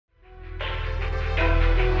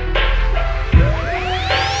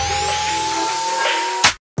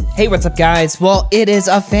Hey, what's up guys? Well, it is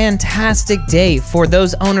a fantastic day for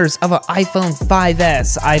those owners of an iPhone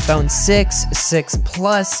 5S, iPhone 6, 6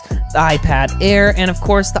 Plus, the iPad Air, and of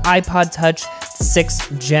course the iPod Touch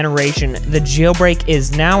 6th generation. The jailbreak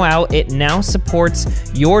is now out. It now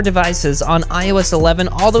supports your devices on iOS 11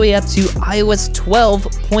 all the way up to iOS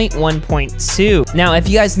 12.1.2. Now, if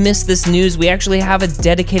you guys missed this news, we actually have a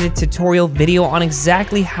dedicated tutorial video on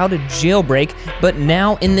exactly how to jailbreak, but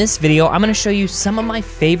now in this video, I'm going to show you some of my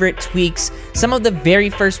favorite tweaks, some of the very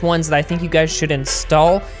first ones that I think you guys should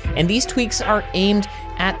install, and these tweaks are aimed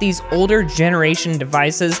at these older generation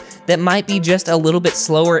devices that might be just a little bit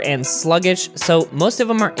slower and sluggish. So most of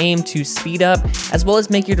them are aimed to speed up as well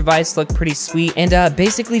as make your device look pretty sweet and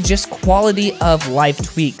basically just quality of life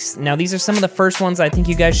tweaks. Now these are some of the first ones I think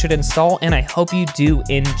you guys should install, and I hope you do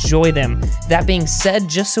enjoy them. That being said,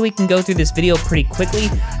 just so we can go through this video pretty quickly,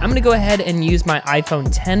 I'm gonna go ahead and use my iPhone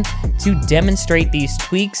 10 to demonstrate these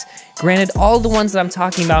tweaks. Granted, all the ones that I'm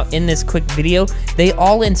talking about in this quick video, they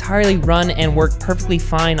all entirely run and work perfectly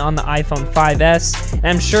fine on the iPhone 5S, and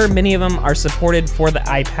I'm sure many of them are supported for the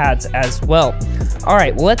iPads as well.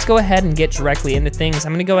 Alright, well let's go ahead and get directly into things.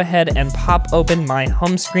 I'm going to go ahead and pop open my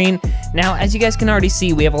home screen. Now, as you guys can already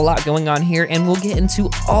see, we have a lot going on here, and we'll get into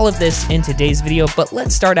all of this in today's video, but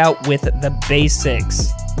let's start out with the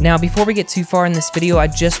basics. Now, before we get too far in this video, I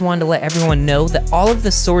just wanted to let everyone know that all of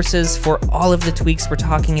the sources for all of the tweaks we're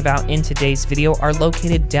talking about in today's video are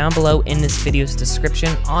located down below in this video's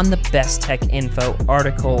description on the Best Tech Info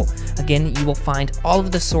article. Again, you will find all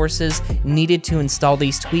of the sources needed to install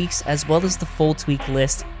these tweaks as well as the full tweak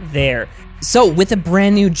list there. So with a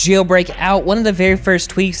brand new jailbreak out, one of the very first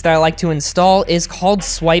tweaks that I like to install is called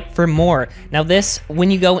Swipe for More. Now this, when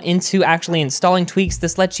you go into actually installing tweaks,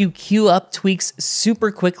 this lets you queue up tweaks super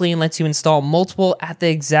quickly and lets you install multiple at the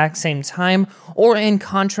exact same time. Or in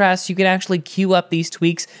contrast, you can actually queue up these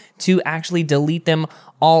tweaks to actually delete them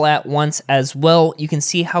all at once as well. You can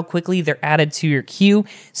see how quickly they're added to your queue,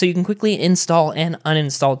 so you can quickly install and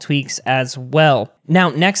uninstall tweaks as well. Now,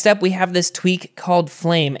 next up, we have this tweak called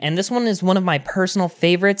Flame, and this one is one of my personal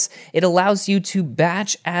favorites. It allows you to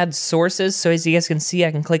batch add sources, so as you guys can see,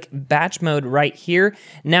 I can click batch mode right here.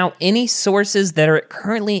 Now, any sources that are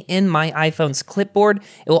currently in my iPhone's clipboard,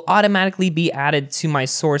 it will automatically be added to my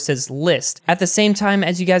sources list. At the same time,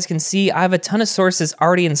 as you guys can see, I have a ton of sources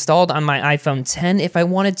already installed on my iPhone 10. If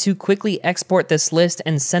I wanted to quickly export this list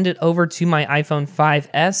and send it over to my iPhone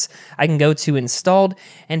 5S, I can go to Installed,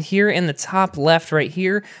 and here in the top left right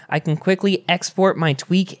here, I can quickly export my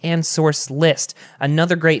tweak and source list.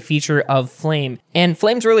 Another great feature of Flame. And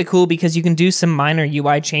Flame's really cool because you can do some minor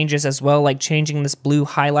UI changes as well, like changing this blue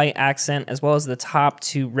highlight accent as well as the top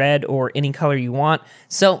to red or any color you want.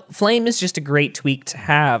 So Flame is just a great tweak to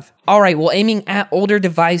have. Alright, well, aiming at older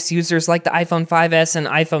device users like the iPhone 5S and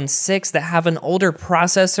iPhone 6 that have an older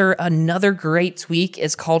processor, another great tweak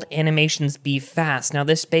is called Animations Be Fast. Now,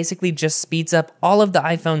 this basically just speeds up all of the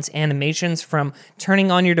iPhone's animations from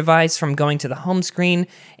turning on your device, from going to the home screen,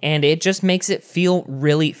 and it just makes it feel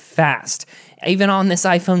really fast. Even on this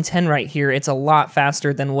iPhone 10 right here, it's a lot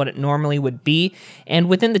faster than what it normally would be. And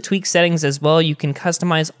within the tweak settings as well, you can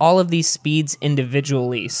customize all of these speeds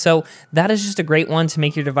individually. So that is just a great one to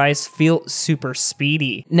make your device feel super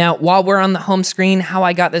speedy. Now, while we're on the home screen, how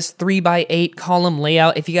I got this 3x8 column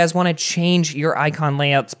layout, if you guys want to change your icon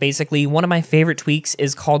layouts, basically, one of my favorite tweaks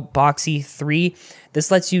is called Boxy 3. This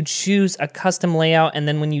lets you choose a custom layout, and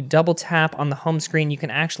then when you double tap on the home screen, you can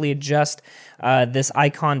actually adjust this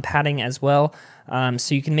icon padding as well.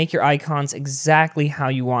 So you can make your icons exactly how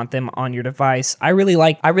you want them on your device. I really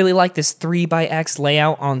like this 3x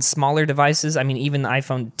layout on smaller devices. I mean, even the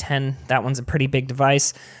iPhone 10, that one's a pretty big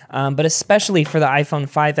device. But especially for the iPhone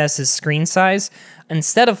 5S's screen size,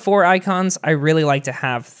 instead of 4 icons, I really like to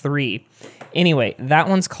have 3. Anyway, that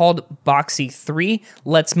one's called Boxy 3.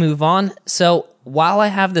 Let's move on. So while I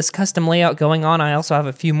have this custom layout going on, I also have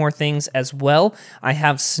a few more things as well. I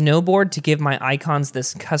have Snowboard to give my icons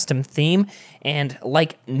this custom theme, and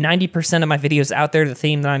like 90% of my videos out there, the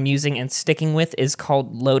theme that I'm using and sticking with is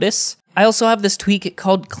called Lotus. I also have this tweak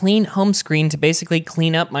called Clean Home Screen to basically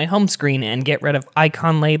clean up my home screen and get rid of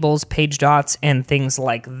icon labels, page dots, and things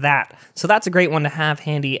like that. So that's a great one to have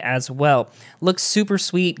handy as well. Looks super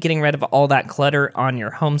sweet, getting rid of all that clutter on your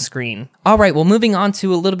home screen. Alright, well, moving on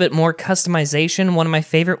to a little bit more customization. One of my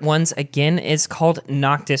favorite ones, again, is called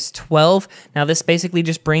Noctis 12. Now, this basically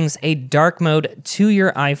just brings a dark mode to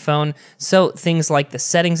your iPhone, so things like the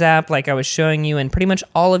Settings app, like I was showing you, and pretty much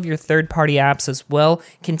all of your third-party apps as well,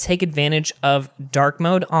 can take advantage of dark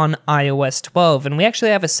mode on iOS 12, and we actually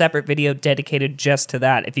have a separate video dedicated just to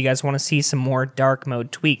that if you guys want to see some more dark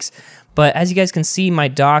mode tweaks. But as you guys can see, my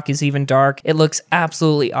dock is even dark. It looks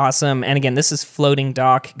absolutely awesome. And again, this is floating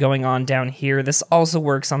dock going on down here. This also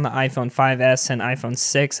works on the iPhone 5S and iPhone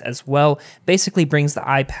 6 as well. Basically brings the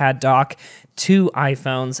iPad dock to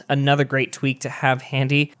iPhones, another great tweak to have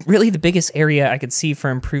handy. Really the biggest area I could see for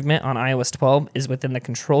improvement on iOS 12 is within the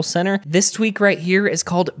control center. This tweak right here is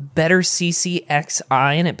called Better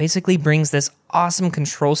CCXI, and it basically brings this awesome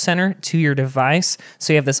control center to your device.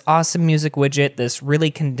 So you have this awesome music widget, this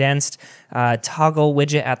really condensed toggle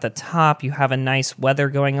widget at the top. You have a nice weather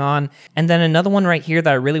going on. And then another one right here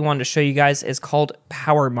that I really wanted to show you guys is called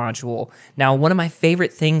Power Module. Now, one of my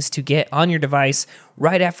favorite things to get on your device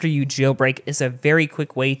right after you jailbreak is a very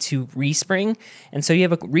quick way to respring. And so you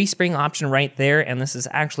have a respring option right there, and this is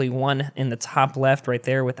actually one in the top left right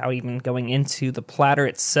there without even going into the platter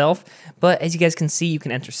itself. But as you guys can see, you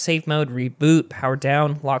can enter safe mode, reboot, power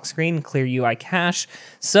down, lock screen, clear UI cache.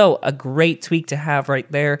 So a great tweak to have right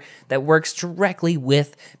there that works directly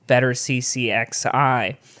with Better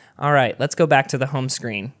CCXI. All right, let's go back to the home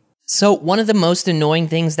screen. So one of the most annoying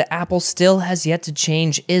things that Apple still has yet to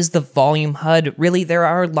change is the volume HUD. Really, there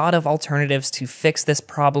are a lot of alternatives to fix this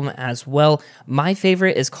problem as well. My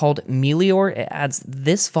favorite is called Meteor. It adds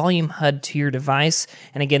this volume HUD to your device.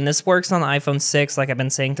 And again, this works on the iPhone 6, like I've been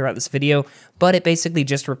saying throughout this video, but it basically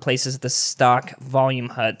just replaces the stock volume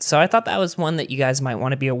HUD. So I thought that was one that you guys might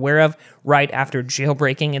want to be aware of right after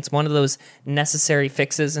jailbreaking. It's one of those necessary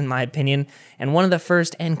fixes, in my opinion, and one of the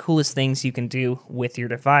first and coolest things you can do with your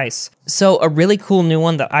device. So a really cool new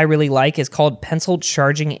one that I really like is called Pencil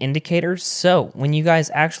Charging Indicator. So when you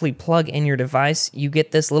guys actually plug in your device, you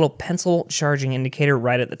get this little pencil charging indicator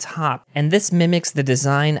right at the top. And this mimics the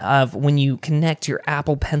design of when you connect your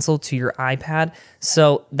Apple Pencil to your iPad.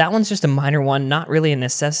 So that one's just a minor one, not really a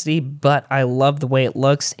necessity, but I love the way it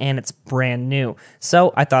looks and it's brand new.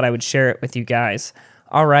 So I thought I would share it with you guys.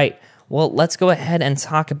 All right. Well, let's go ahead and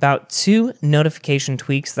talk about 2 notification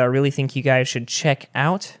tweaks that I really think you guys should check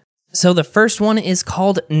out. So the first one is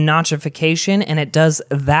called Notchification, and it does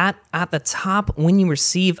that at the top when you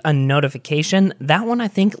receive a notification. That one I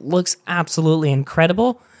think looks absolutely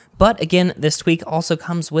incredible. But again, this tweak also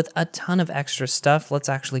comes with a ton of extra stuff. Let's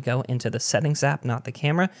actually go into the settings app, not the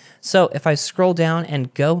camera. So if I scroll down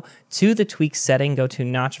and go to the tweak setting, go to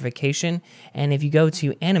Notchification, and if you go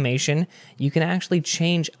to animation, you can actually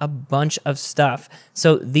change a bunch of stuff.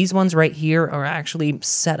 So these ones right here are actually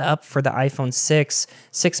set up for the iPhone 6,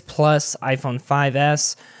 6 Plus, iPhone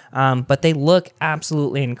 5S, but they look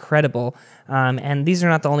absolutely incredible. And these are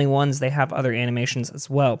not the only ones, they have other animations as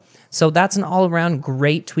well. So that's an all-around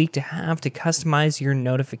great tweak to have to customize your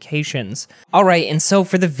notifications. All right, and so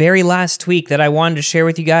for the very last tweak that I wanted to share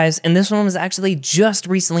with you guys, and this one was actually just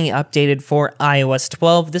recently updated for iOS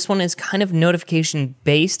 12. This one is kind of notification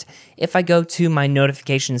based. If I go to my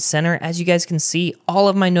notification center, as you guys can see, all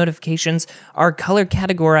of my notifications are color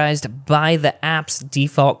categorized by the app's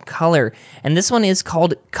default color. And this one is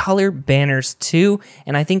called Color Banners 2,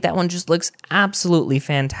 and I think that one just looks absolutely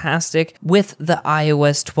fantastic with the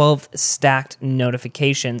iOS 12 stacked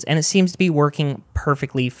notifications, and it seems to be working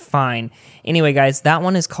perfectly fine. Anyway, guys, that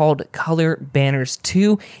one is called Color Banners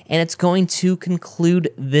 2, and it's going to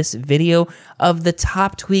conclude this video of the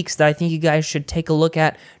top tweaks that I think you guys should take a look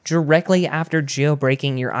at directly after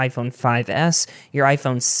jailbreaking your iPhone 5S, your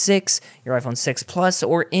iPhone 6, your iPhone 6 Plus,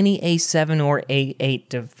 or any A7 or A8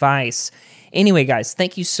 device. Anyway, guys,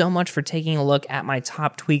 thank you so much for taking a look at my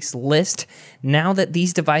top tweaks list. Now that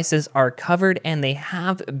these devices are covered and they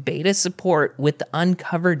have beta support with the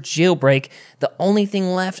Unc0ver Jailbreak, the only thing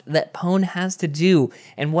left that Pwn has to do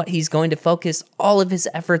and what he's going to focus all of his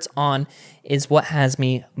efforts on is what has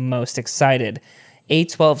me most excited.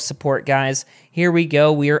 A12 support, guys. Here we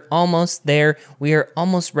go. We are almost there. We are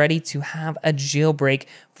almost ready to have a jailbreak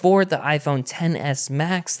for the iPhone XS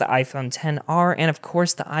Max, the iPhone XR, and of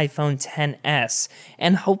course the iPhone XS.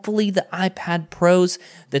 And hopefully the iPad Pros,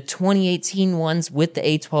 the 2018 ones with the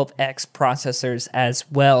A12X processors as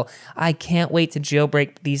well. I can't wait to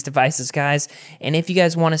jailbreak these devices, guys. And if you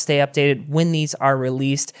guys want to stay updated when these are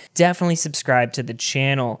released, definitely subscribe to the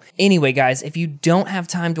channel. Anyway, guys, if you don't have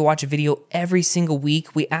time to watch a video every single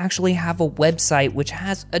week, we actually have a website which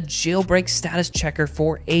has a jailbreak status checker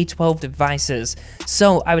for A12 devices.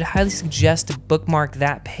 So I would highly suggest to bookmark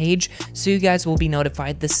that page so you guys will be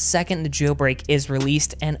notified the second the jailbreak is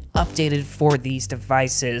released and updated for these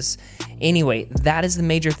devices. Anyway, that is the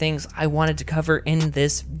major things I wanted to cover in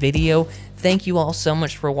this video. Thank you all so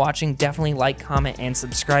much for watching. Definitely like, comment, and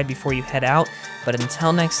subscribe before you head out. But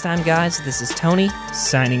until next time, guys, this is Tony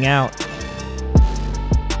signing out.